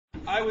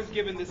I was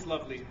given this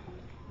lovely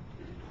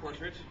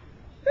portrait.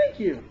 Thank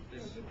you.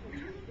 This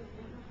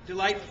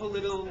delightful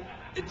little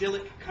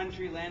idyllic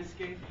country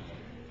landscape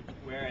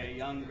where a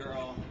young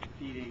girl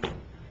feeding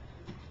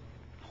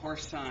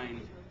porcine,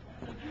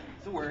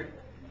 it's a word,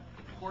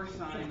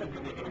 porcine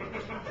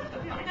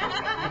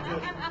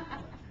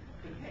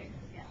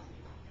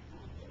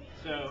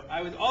So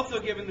I was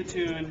also given the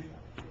tune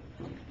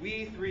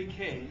We Three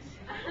Kings.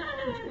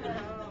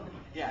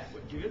 Yes,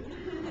 what, Judith?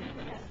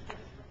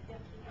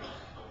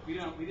 We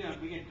don't. It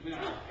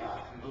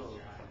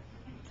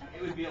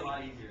would be a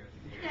lot easier.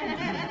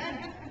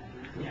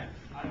 Yeah,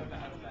 out of the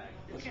bag.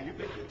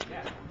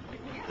 Yeah.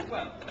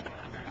 Well.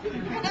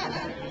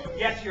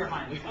 Yes, Your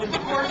Highness. Of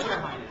course, Your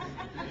Highness.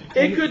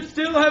 It could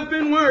still have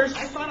been worse.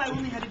 I thought I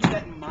only had to do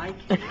that in my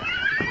case.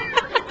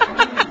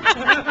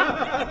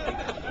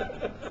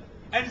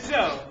 And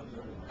so,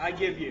 I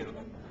give you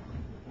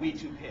We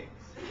Two Pigs.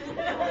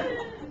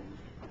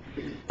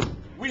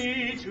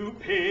 We two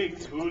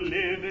pigs who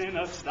live in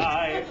a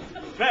sty,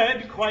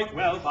 fed quite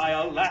well by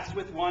a lass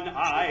with one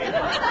eye.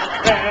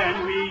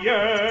 When we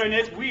earn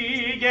it,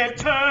 we get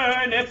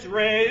turnips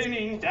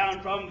raining down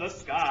from the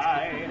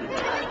sky.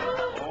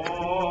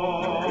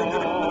 Oh,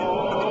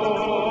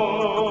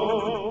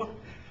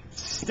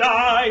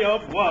 sty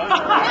of wonder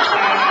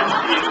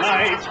and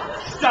delight,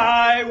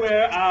 sty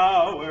where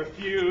our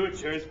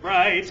future's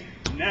bright.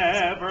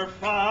 Never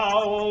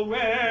foul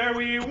where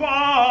we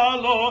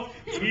wallow,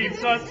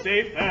 keeps us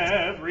safe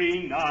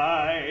every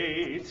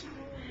night.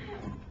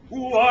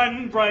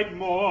 One bright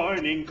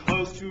morning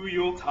close to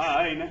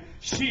Yuletide,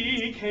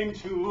 she came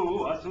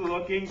to us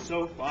looking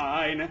so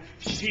fine.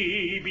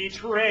 She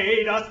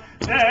betrayed us,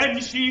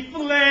 then she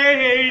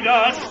flayed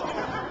us,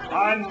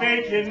 on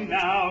bacon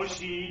now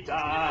she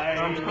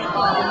died.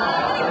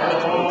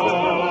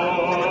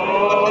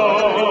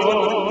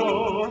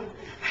 Oh,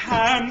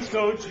 ham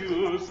so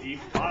juicy,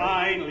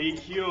 finely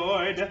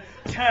cured,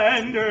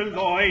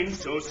 tenderloin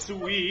so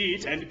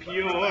sweet and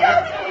pure.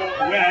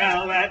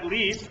 Well, at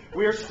least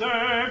we're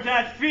served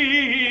at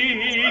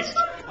feast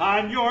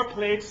on your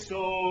plate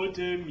so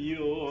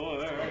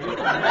demure.